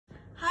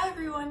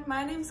everyone,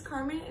 my name's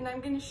Carmen and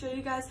I'm going to show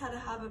you guys how to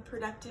have a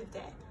productive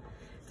day.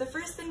 The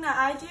first thing that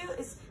I do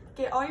is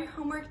get all your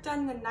homework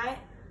done the night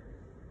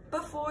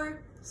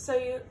before so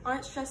you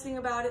aren't stressing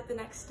about it the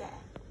next day.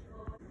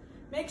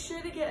 Make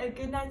sure to get a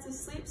good night's of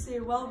sleep so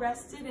you're well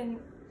rested and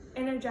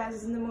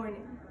energized in the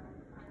morning.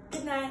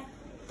 Good night.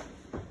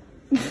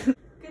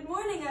 Good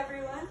morning,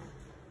 everyone.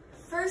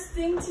 First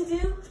thing to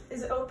do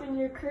is open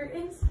your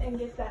curtains and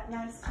get that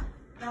nice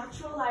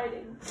natural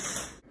lighting.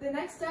 The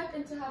next step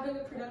into having a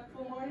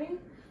productive morning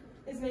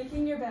is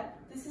making your bed.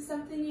 This is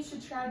something you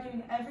should try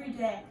doing every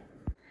day.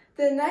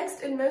 The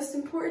next and most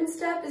important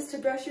step is to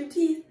brush your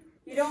teeth.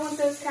 You don't want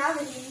those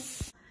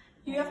cavities.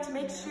 You have to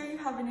make sure you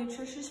have a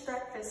nutritious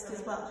breakfast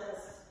as well.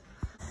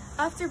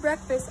 After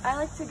breakfast, I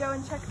like to go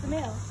and check the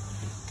mail.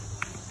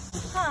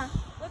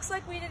 Looks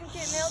like we didn't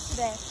get mail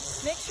today.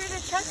 Make sure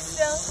to check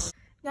still.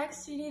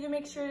 Next, you need to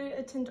make sure to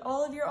attend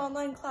all of your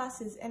online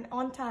classes and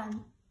on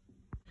time.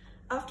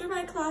 After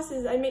my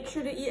classes, I make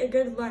sure to eat a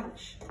good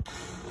lunch.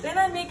 Then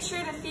I make sure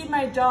to feed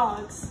my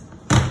dogs.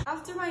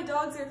 After my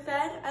dogs are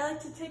fed, I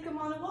like to take them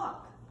on a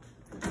walk.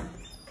 Come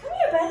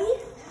here,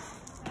 buddy.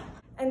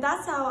 And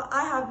that's how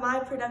I have my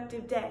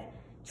productive day.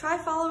 Try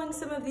following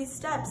some of these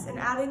steps and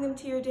adding them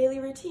to your daily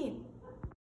routine.